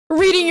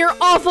reading your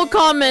awful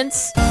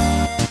comments.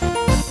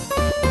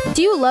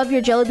 Do you love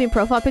your jelly bean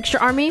profile picture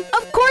army?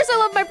 Of course I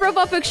love my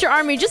profile picture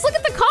army. Just look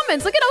at the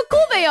comments. Look at how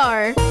cool they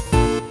are.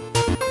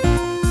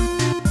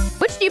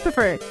 Which do you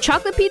prefer?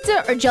 Chocolate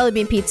pizza or jelly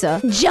bean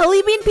pizza?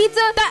 Jelly bean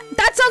pizza?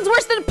 That sounds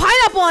worse than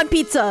pineapple on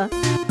pizza.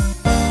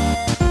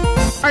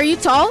 Are you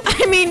tall?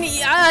 I mean,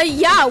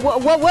 yeah.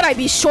 What would I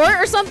be, short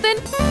or something?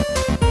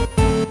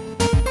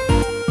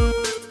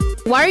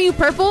 Why are you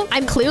purple?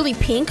 I'm clearly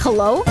pink.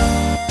 Hello?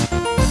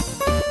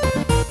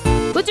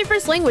 What's your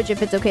first language,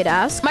 if it's okay to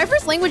ask? My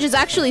first language is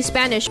actually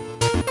Spanish.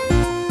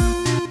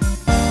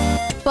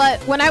 But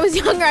when I was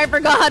younger, I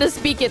forgot how to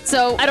speak it,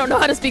 so I don't know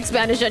how to speak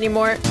Spanish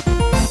anymore.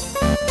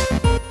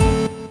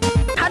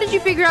 How did you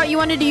figure out you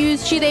wanted to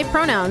use she, they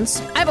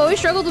pronouns? I've always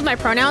struggled with my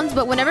pronouns,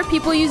 but whenever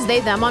people use they,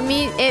 them on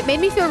me, it made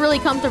me feel really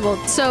comfortable.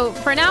 So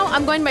for now,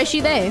 I'm going by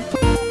she, they.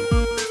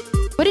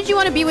 What did you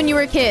want to be when you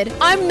were a kid?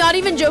 I'm not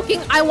even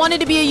joking. I wanted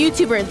to be a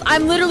YouTuber.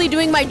 I'm literally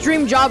doing my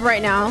dream job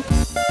right now.